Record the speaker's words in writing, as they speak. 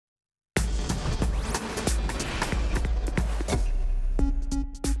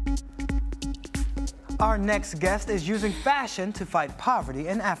Our next guest is using fashion to fight poverty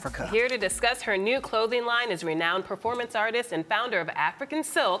in Africa. Here to discuss her new clothing line is renowned performance artist and founder of African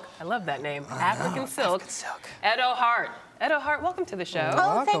Silk. I love that name, African Silk. Edoheart. Edoheart, welcome to the show.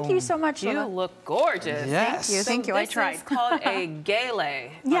 Oh, thank you so much. You look gorgeous. Yes. Thank you. I tried. This is called a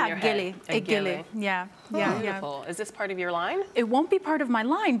gele. Yeah, gele. A gele. Yeah. Beautiful. Is this part of your line? It won't be part of my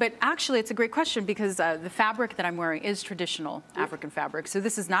line, but actually it's a great question because the fabric that I'm wearing is traditional African fabric. So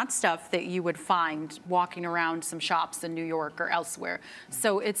this is not stuff that you would find walking around some shops in New York or elsewhere.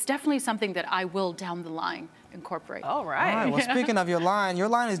 So it's definitely something that I will down the line incorporate. All right. All right. Well, speaking of your line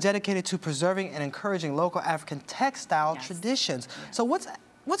is dedicated to preserving and encouraging local African textile traditions. Yes. So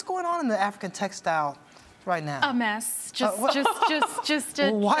what's going on in the African textile right now? A mess. Just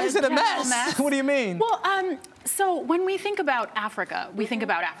why is it a mess? What do you mean? Well, so when we think about Africa, we think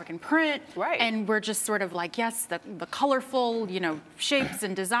about African print, right? And we're just sort of like, yes, the colorful, shapes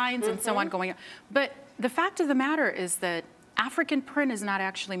and designs and so on going on. But the fact of the matter is that African print is not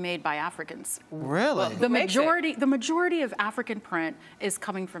actually made by Africans. Really? Well, the majority of African print is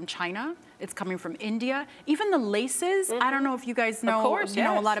coming from China. It's coming from India. Even the laces. I don't know if you guys know, of course,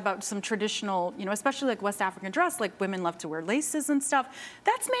 know a lot about some traditional, especially like West African dress. Like women love to wear laces and stuff.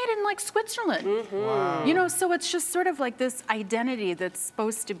 That's made in like Switzerland. Wow. So it's just sort of like this identity that's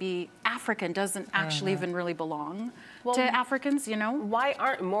supposed to be African doesn't actually even really belong to Africans. Why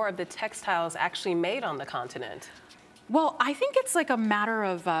aren't more of the textiles actually made on the continent? Well, I think it's like a matter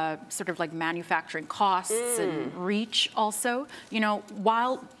of sort of like manufacturing costs and reach also.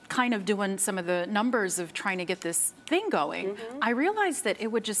 While kind of doing some of the numbers of trying to get this thing going, I realized that it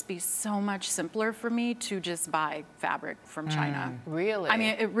would just be so much simpler for me to just buy fabric from China. Really? I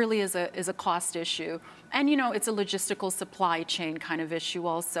mean, it really is a cost issue. And, it's a logistical supply chain kind of issue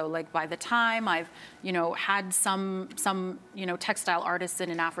also. Like by the time I've, had some textile artisan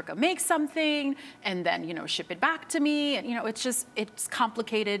in Africa make something and then, ship it back to me. And, it's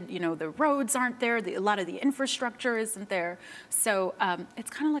complicated. The roads aren't there. A lot of the infrastructure isn't there. So it's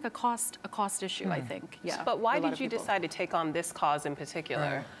kind of like a cost issue, I think. Yeah. But why did you decide to take on this cause in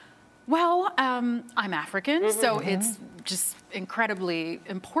particular? Well, I'm African, so it's just incredibly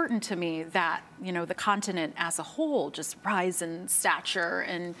important to me that, the continent as a whole just rise in stature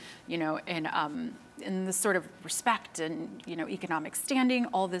and, in the sort of respect and, economic standing,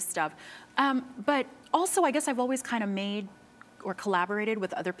 all this stuff. But also, I guess I've always kind of made or collaborated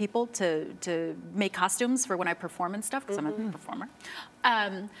with other people to make costumes for when I perform and stuff, because I'm a performer.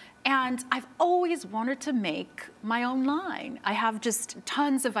 And I've always wanted to make my own line. I have just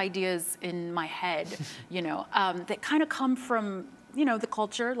tons of ideas in my head, that kind of come from, the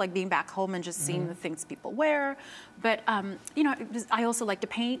culture, like being back home and just seeing the things people wear. But, I also like to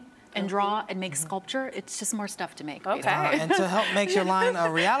paint and draw and make sculpture. It's just more stuff to make. Okay. And to help make your line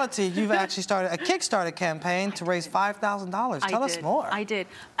a reality, you've actually started a Kickstarter campaign to raise $5,000. Tell us more. I did.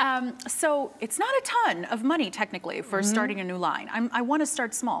 So it's not a ton of money, technically, for starting a new line. I want to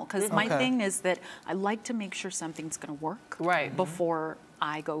start small, because my thing is that I like to make sure something's going to work before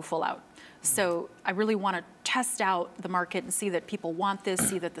I go full out. So I really want to test out the market and see that people want this,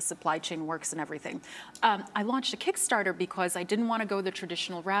 see that the supply chain works and everything. I launched a Kickstarter because I didn't want to go the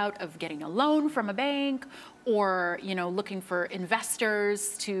traditional route of getting a loan from a bank or, looking for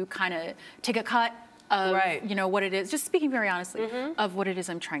investors to kind of take a cut of, what it is, just speaking very honestly, of what it is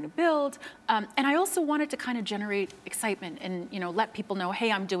I'm trying to build. And I also wanted to kind of generate excitement and, let people know,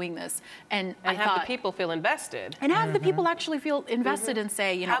 hey, I'm doing this. And I have the people feel invested. And have the people actually feel invested and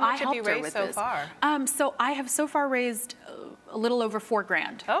say, How much I helped have you her raised with so this. far? So I have so far raised a little over $4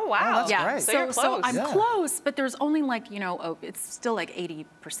 grand. Oh, wow. That's great. So you're close. So I'm close, but there's only like, it's still like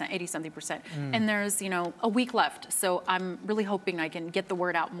 80-something percent. And there's, a week left. So I'm really hoping I can get the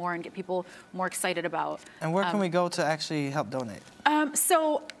word out more and get people more excited about. And where can we go to actually help donate?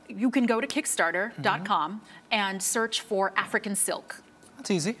 So you can go to Kickstarter.com and search for African Silk. That's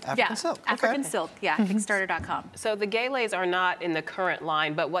easy. African Silk. African Silk. Yeah, Kickstarter.com. So the geles are not in the current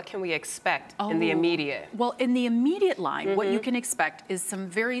line, but what can we expect in the immediate? Well, in the immediate line, what you can expect is some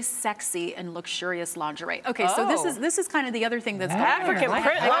very sexy and luxurious lingerie. Okay, so this is kind of the other thing that's going on. African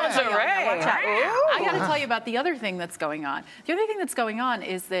print lingerie. I got to tell you about the other thing that's going on. The other thing that's going on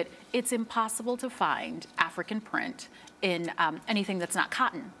is that it's impossible to find African print in anything that's not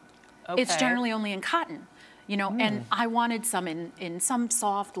cotton. It's generally only in cotton. And I wanted some in some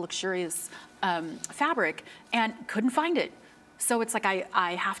soft, luxurious fabric and couldn't find it. So it's like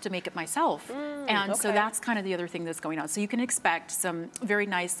I have to make it myself. So that's kind of the other thing that's going on. So you can expect some very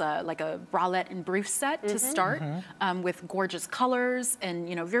nice, like a bralette and brief set to start with gorgeous colors and,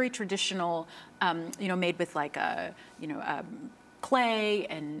 very traditional, made with like a, clay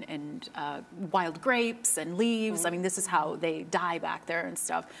and wild grapes and leaves. I mean, this is how they dye back there and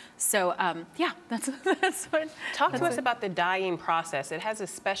stuff. So yeah, that's what. Talk to us about the dyeing process. It has a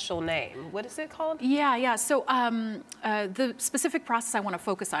special name. What is it called? Yeah. So the specific process I want to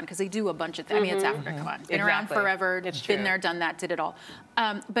focus on, because they do a bunch of things. I mean, it's Africa. Come on, been around forever. It's true. Been there, done that, did it all.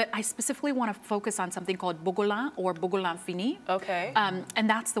 But I specifically want to focus on something called bogolin or bogolin fini. Okay. And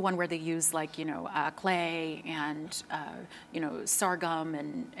that's the one where they use like clay and sorghum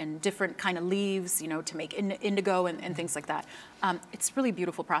and different kind of leaves, to make indigo and things like that. It's really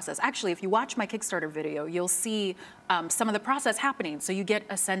beautiful process. Actually, if you watch my Kickstarter video, you'll see some of the process happening, so you get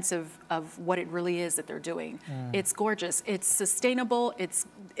a sense of what it really is that they're doing. It's gorgeous. It's sustainable.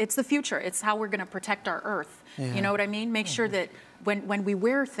 It's the future. It's how we're going to protect our Earth. Yeah. You know what I mean? Make sure that when we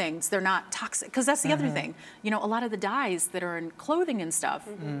wear things, they're not toxic. Because that's the other thing. A lot of the dyes that are in clothing and stuff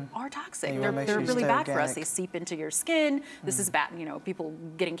are toxic. They're really bad for us. They seep into your skin. This is bad. People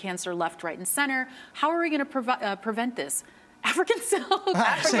getting cancer left, right, and center. How are we going to prevent this? African silk.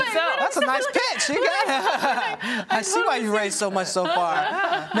 African silk. That's a nice pitch. You got it. I see why you raised so much so far.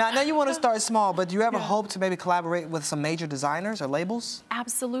 Now, I know you want to start small, but do you ever hope to maybe collaborate with some major designers or labels?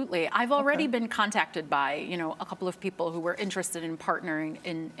 Absolutely. I've already been contacted by, a couple of people who were interested in partnering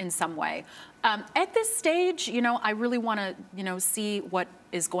in some way. At this stage, I really want to, see what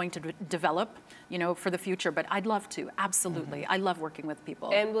is going to develop, for the future. But I'd love to, absolutely. I love working with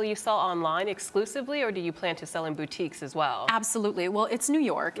people. And will you sell online exclusively, or do you plan to sell in boutiques as well? Absolutely. Well, it's New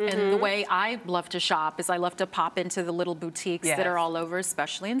York, and the way I love to shop is I love to pop into the little boutiques that are all over,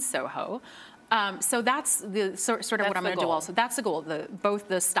 especially in Soho. So that's the sort of what I'm going to do also. That's the goal, both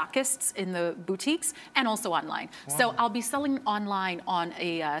the stockists in the boutiques and also online. Wow. So I'll be selling online on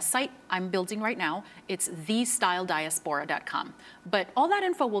a site I'm building right now. It's thestyleddiaspora.com. But all that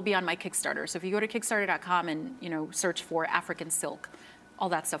info will be on my Kickstarter. So if you go to kickstarter.com and search for African silk, all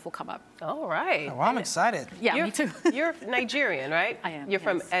that stuff will come up. All right. Oh, well, I'm excited. Yeah, me too. You're Nigerian, right? I am. You're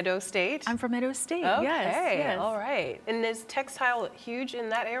from Edo State? I'm from Edo State, okay. Yes. All right. And is textile huge in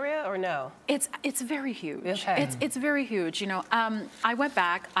that area or no? It's very huge. Okay. It's very huge. I went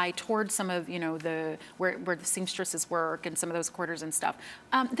back, I toured some of, where the seamstresses work and some of those quarters and stuff.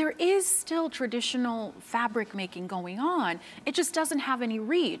 There is still traditional fabric making going on. It just doesn't have any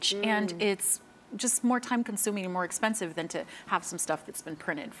reach, and it's just more time consuming and more expensive than to have some stuff that's been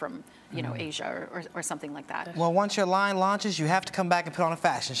printed from, Asia or something like that. Well, once your line launches, you have to come back and put on a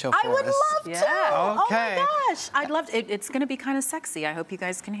fashion show for us. I would love to. Yeah. Okay. Oh my gosh. I'd love to. It's going to be kind of sexy. I hope you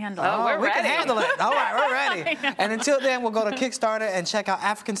guys can handle it. Oh, we ready. can handle it. All right, we're ready. And until then, we'll go to Kickstarter and check out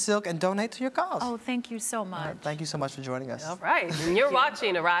African Silk and donate to your cause. Oh, thank you so much. All right, thank you so much for joining us. All right. And you're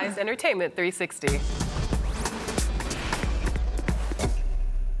watching Arise Entertainment 360.